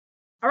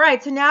All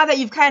right, so now that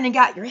you've kind of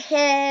got your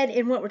head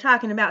in what we're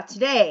talking about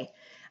today,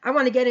 I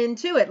want to get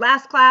into it.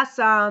 Last class,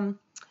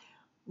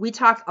 we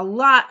talked a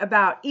lot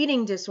about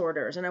eating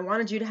disorders, and I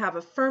wanted you to have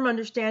a firm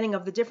understanding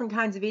of the different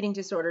kinds of eating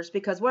disorders,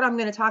 because what I'm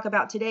going to talk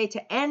about today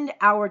to end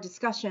our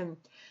discussion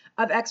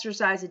of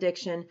exercise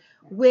addiction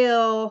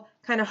will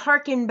kind of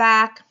harken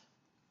back,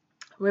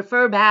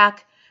 refer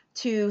back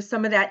to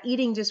some of that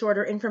eating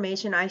disorder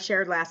information I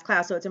shared last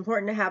class. So it's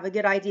important to have a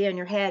good idea in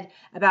your head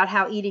about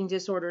how eating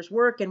disorders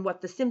work and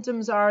what the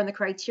symptoms are and the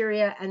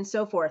criteria and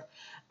so forth.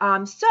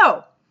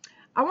 So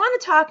I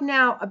want to talk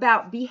now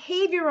about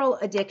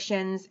behavioral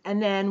addictions and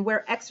then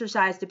where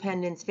exercise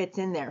dependence fits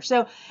in there.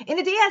 So in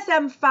the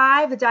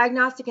DSM-5, the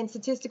Diagnostic and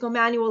Statistical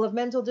Manual of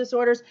Mental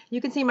Disorders,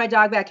 you can see my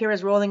dog back here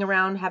is rolling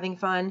around having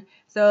fun.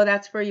 So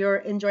that's for your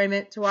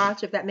enjoyment to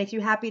watch, if that makes you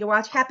happy to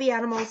watch. Happy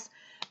animals.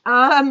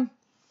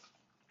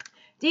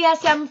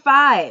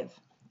 DSM-5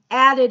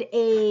 added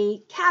a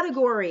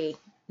category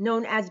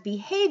known as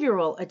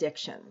behavioral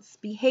addictions.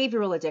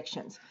 Behavioral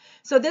addictions.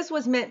 So this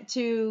was meant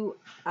to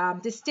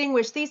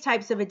distinguish these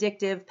types of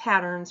addictive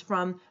patterns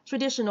from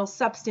traditional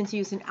substance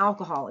use and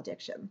alcohol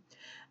addiction.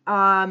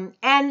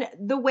 And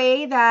the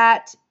way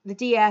that the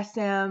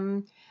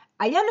DSM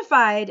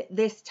identified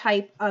this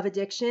type of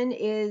addiction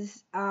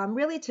is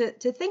really to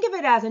think of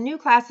it as a new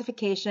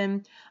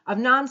classification of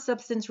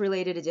non-substance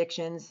related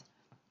addictions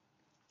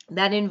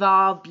that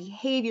involve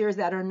behaviors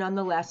that are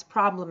nonetheless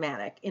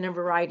problematic in a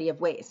variety of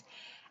ways.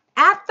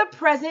 At the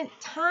present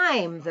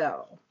time,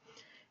 though,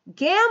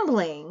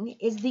 gambling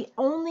is the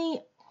only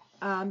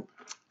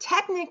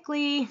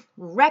technically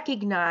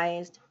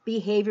recognized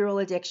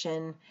behavioral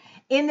addiction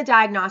in the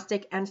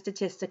Diagnostic and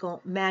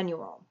Statistical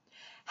Manual.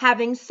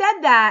 Having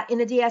said that, in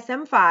the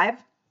DSM-5,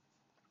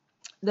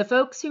 the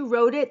folks who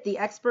wrote it, the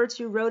experts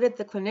who wrote it,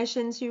 the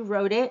clinicians who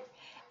wrote it,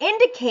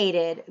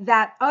 indicated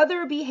that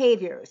other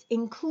behaviors,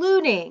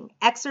 including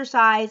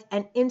exercise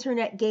and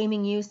internet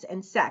gaming use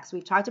and sex.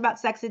 We've talked about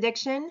sex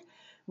addiction.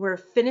 We're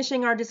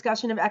finishing our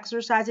discussion of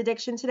exercise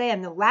addiction today.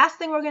 And the last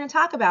thing we're going to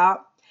talk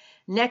about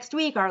next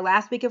week, our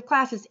last week of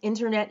class, is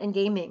internet and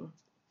gaming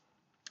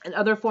and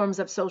other forms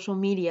of social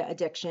media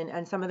addiction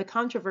and some of the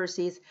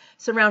controversies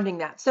surrounding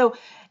that. So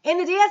in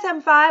the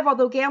DSM-5,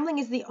 although gambling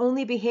is the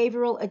only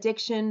behavioral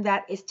addiction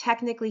that is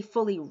technically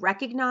fully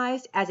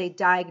recognized as a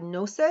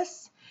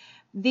diagnosis,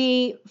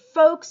 the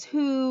folks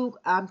who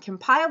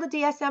compiled the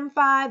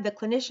DSM-5, the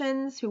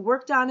clinicians who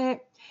worked on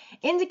it,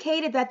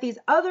 indicated that these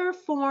other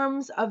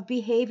forms of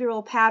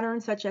behavioral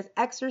patterns, such as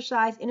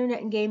exercise,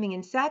 internet and gaming,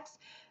 and sex,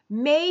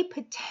 may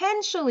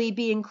potentially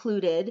be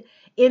included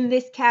in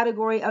this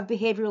category of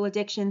behavioral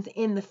addictions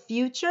in the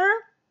future,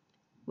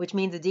 which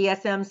means the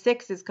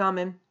DSM-6 is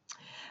coming.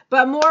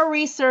 But more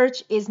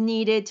research is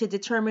needed to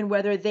determine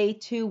whether they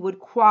too would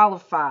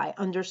qualify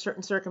under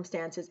certain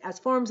circumstances as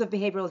forms of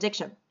behavioral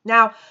addiction.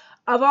 Now,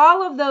 of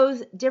all of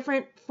those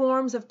different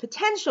forms of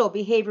potential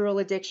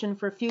behavioral addiction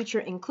for future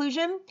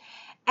inclusion,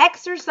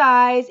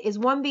 exercise is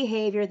one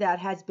behavior that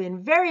has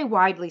been very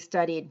widely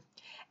studied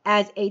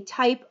as a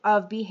type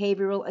of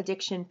behavioral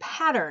addiction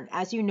pattern,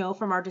 as you know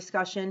from our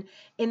discussion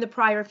in the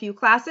prior few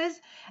classes.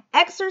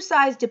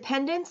 Exercise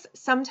dependence,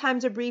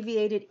 sometimes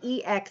abbreviated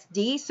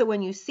EXD, so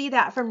when you see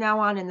that from now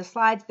on in the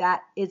slides,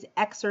 that is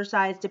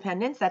exercise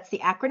dependence, that's the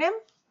acronym.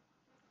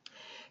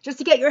 Just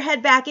to get your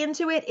head back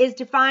into it, is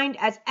defined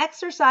as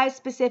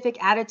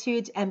exercise-specific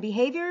attitudes and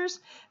behaviors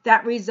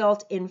that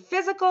result in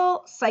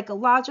physical,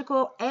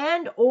 psychological,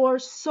 and or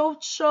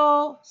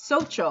social.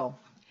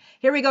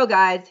 Here we go,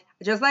 guys.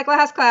 Just like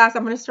last class,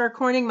 I'm going to start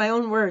coining my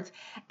own words.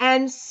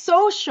 And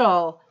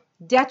social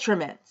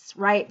detriments,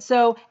 right?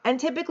 So, and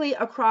typically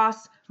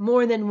across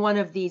more than one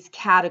of these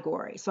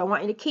categories. So I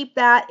want you to keep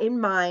that in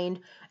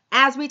mind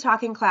as we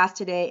talk in class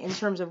today in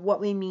terms of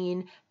what we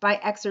mean by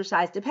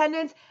exercise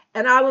dependence.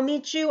 And I will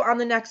meet you on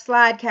the next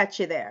slide. Catch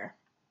you there.